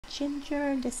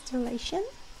ginger distillation,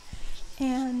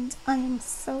 and I am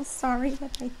so sorry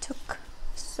that I took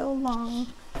so long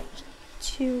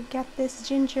to get this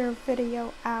ginger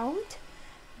video out,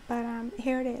 but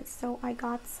here it is. So I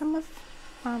got some of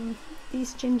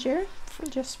these ginger,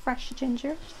 just fresh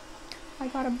ginger. I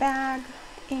got a bag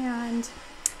and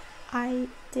I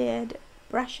did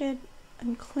brush it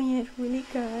and clean it really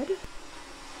good.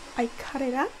 I cut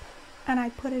it up and I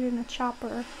put it in a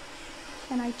chopper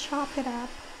and I chop it up,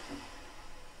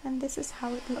 and this is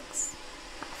how it looks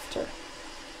after.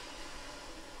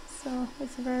 So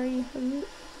it's very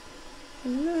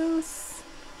loose.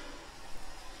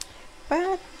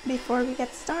 But before we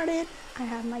get started, I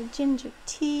have my ginger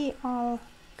tea all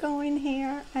going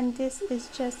here, and this is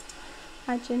just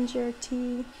a ginger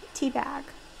tea bag.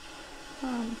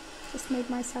 Just made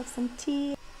myself some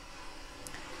tea.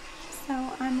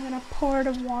 So I'm gonna pour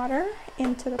the water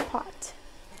into the pot,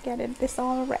 get this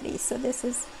all ready. So this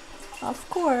is, of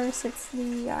course, it's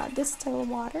the Distill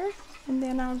water, and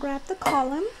then I'll grab the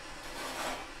column,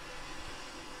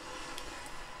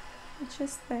 which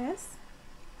is this,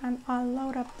 and I'll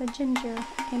load up the ginger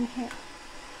in here.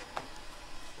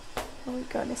 Here we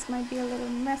go. This might be a little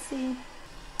messy.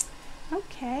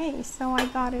 Okay, so I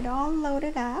got it all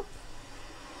loaded up,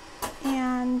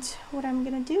 and what I'm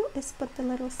gonna do is put the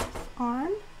little stuff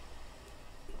on.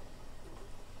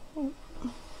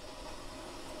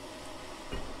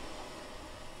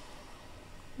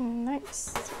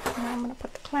 Nice. Now I'm gonna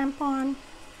put the clamp on,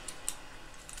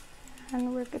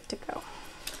 and we're good to go.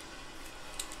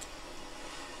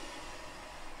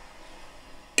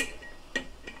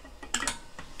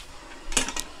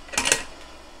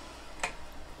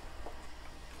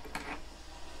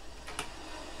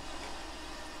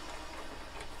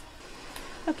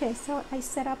 Okay, so I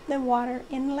set up the water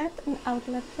inlet and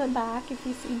outlet at the back. If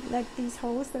you see like these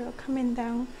hoses that are coming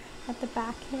down at the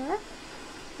back here,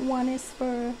 one is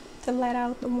to let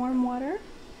out the warm water,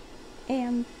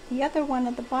 and the other one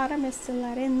at the bottom is to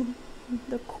let in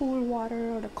the cool water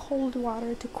or the cold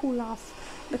water to cool off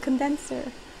the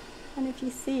condenser. And if you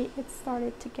see, it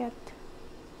started to get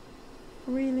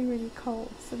really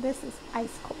cold. So this is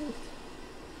ice cold.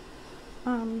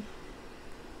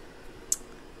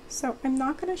 So I'm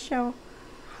not going to show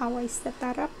how I set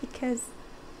that up because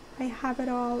I have it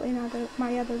all in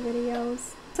my other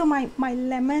videos. So my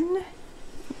lemon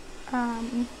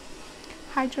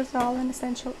hydrosol and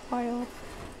essential oil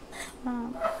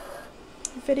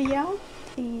video,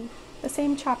 the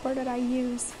same chopper that I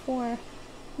use for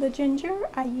the ginger,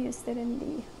 I used it in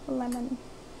the lemon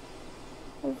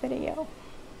video.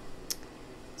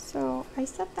 So I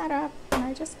set that up, and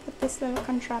I just put this little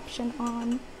contraption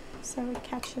on so it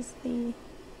catches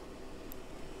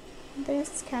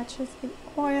this catches the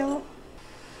oil.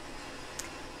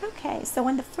 Okay, so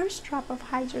when the first drop of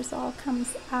hydrosol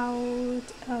comes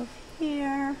out of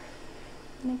here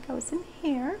and it goes in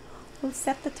here, we'll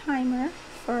set the timer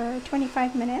for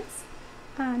 25 minutes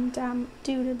and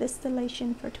do the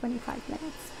distillation for 25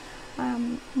 minutes.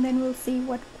 And then we'll see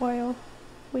what oil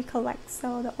we collect.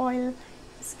 So the oil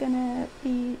is gonna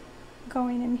be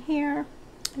going in here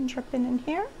and dripping in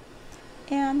here,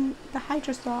 and the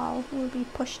hydrosol will be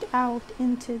pushed out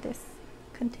into this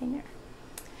container.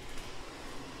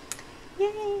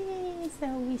 Yay! So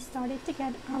we started to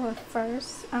get our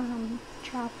first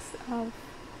drops of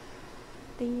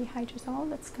the hydrosol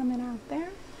that's coming out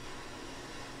there,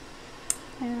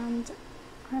 and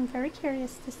I'm very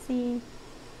curious to see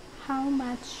how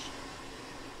much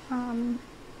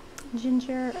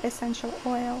ginger essential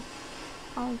oil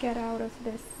I'll get out of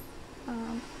this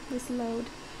this load.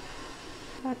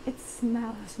 But it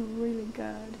smells really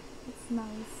good. It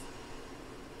smells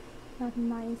that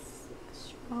nice,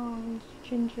 strong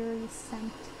gingery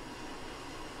scent.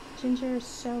 Ginger is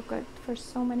so good for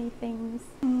so many things.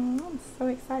 I'm so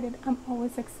excited. I'm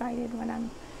always excited when I'm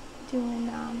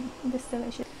doing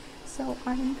distillation. So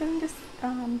I'm going to just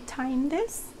time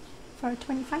this for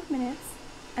 25 minutes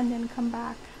and then come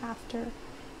back after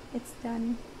it's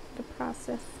done the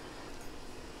process.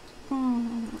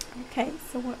 Okay,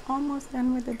 so we're almost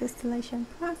done with the distillation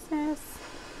process,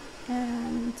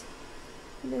 and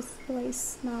this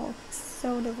place smells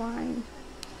so divine.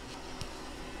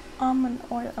 Almond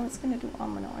oil. I was gonna do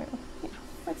almond oil. Yeah,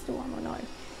 let's do almond oil.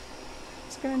 I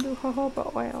was gonna do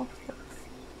jojoba oil.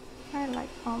 I like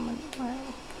almond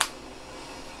oil.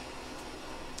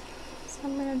 So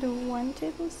I'm gonna do 1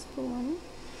 tablespoon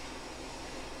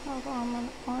of almond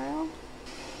oil.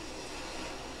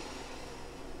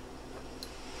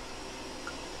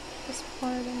 Just pour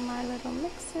it in my little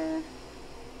mixer.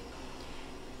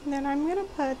 And then I'm gonna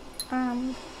put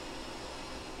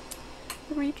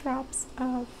 3 drops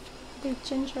of the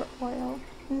ginger oil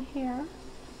in here,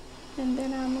 and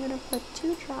then I'm going to put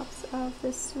 2 drops of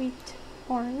the sweet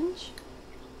orange,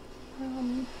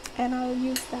 and I'll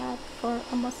use that for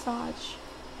a massage.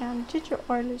 And ginger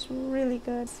oil is really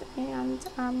good,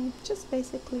 and just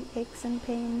basically aches and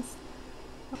pains.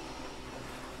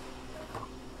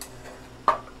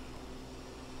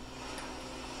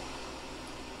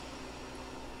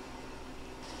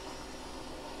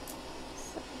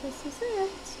 So this is it.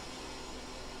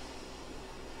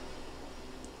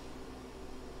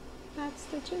 That's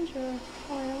the ginger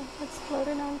oil that's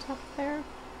floating on top there.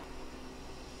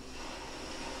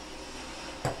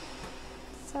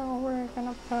 So we're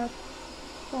gonna put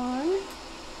 1,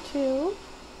 2,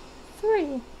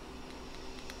 3.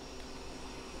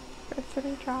 Put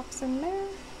 3 drops in there.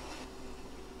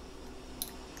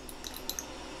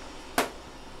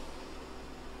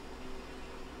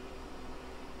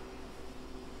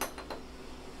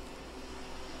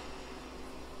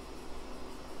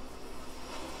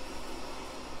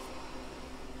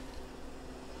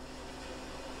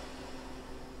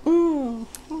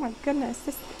 Oh my goodness,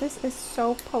 this is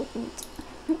so potent.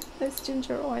 This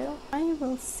ginger oil. I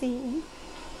will see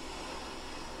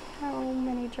how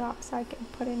many drops I can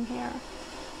put in here.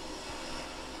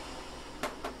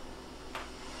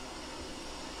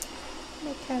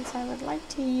 Because I would like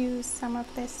to use some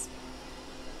of this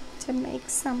to make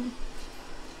some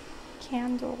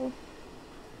candle.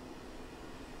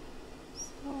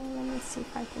 So let me see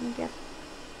if I can get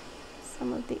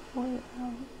some of the oil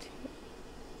out.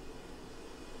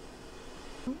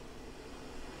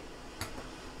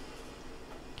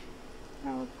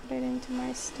 I will put it into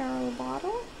my sterile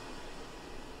bottle.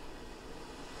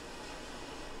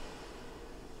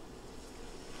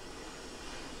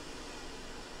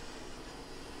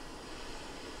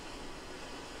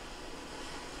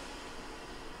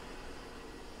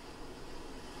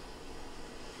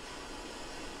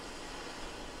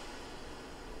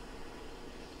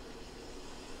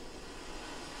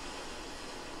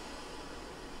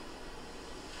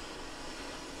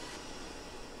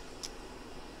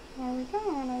 There we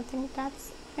go, and I think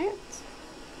that's it.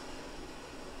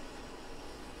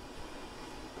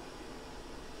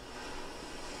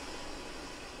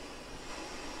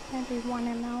 Maybe 1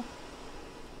 ml.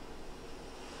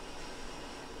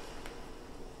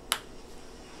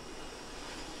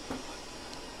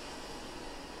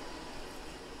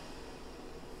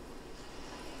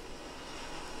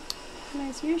 And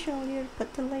as usual, you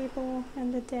put the label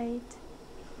and the date,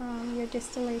 your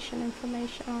distillation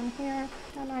information on here,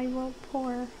 and I will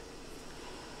pour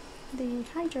the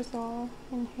Hydrosol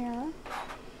in here.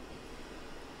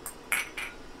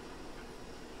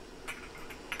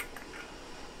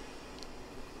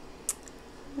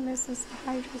 And this is the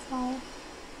Hydrosol.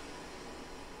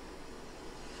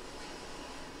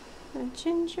 The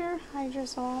Ginger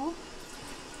Hydrosol.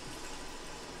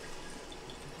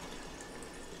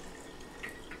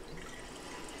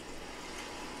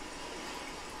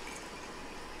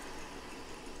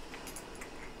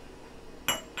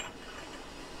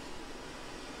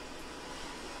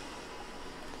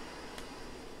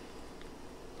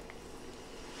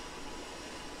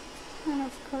 And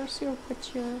of course you'll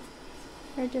put your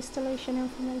distillation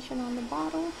information on the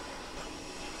bottle.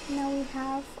 Now we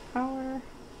have our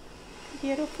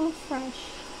beautiful fresh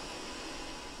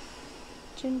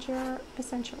ginger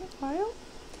essential oil,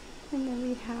 and then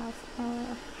we have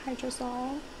our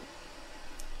Hydrosol.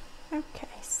 Okay,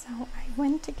 so I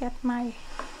went to get my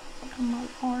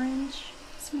orange,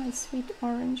 it's my sweet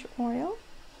orange oil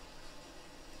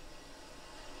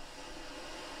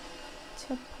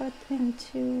to put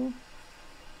into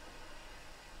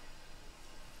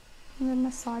the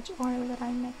massage oil that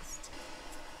I mixed.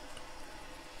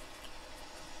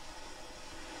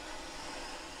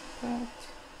 Put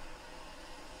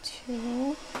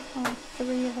 2 or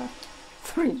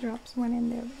 3 drops went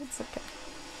in there, but it's okay.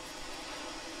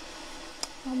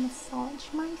 I'll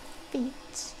massage my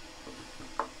feet.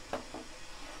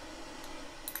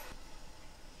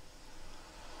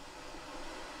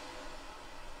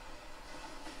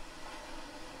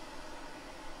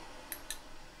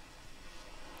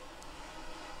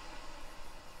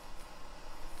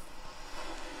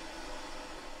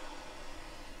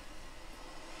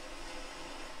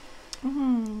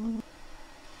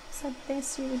 So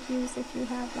this you would use if you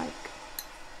have like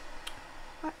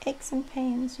aches and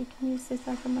pains. You can use this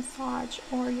as a massage,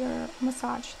 or your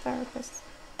massage therapist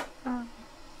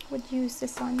would use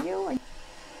this on you.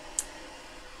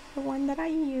 The one that I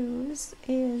use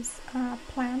is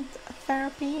plant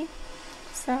therapy.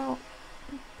 So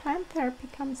plant therapy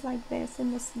comes like this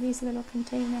in these little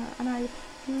container, and I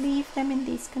leave them in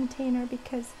these container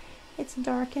because it's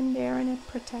dark in there and it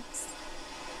protects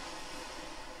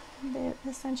the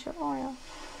essential oil.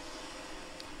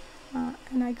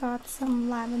 And I got some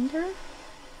lavender.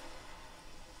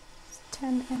 It's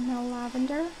 10 ml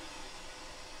lavender.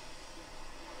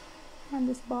 And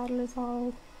this bottle is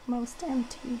almost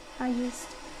empty. I used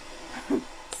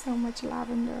so much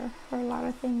lavender for a lot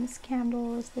of things.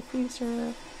 Candles,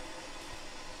 diffuser,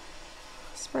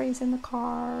 sprays in the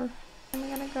car. I'm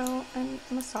gonna go and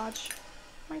massage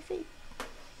my feet.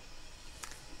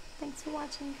 Thanks for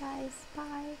watching, guys.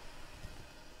 Bye.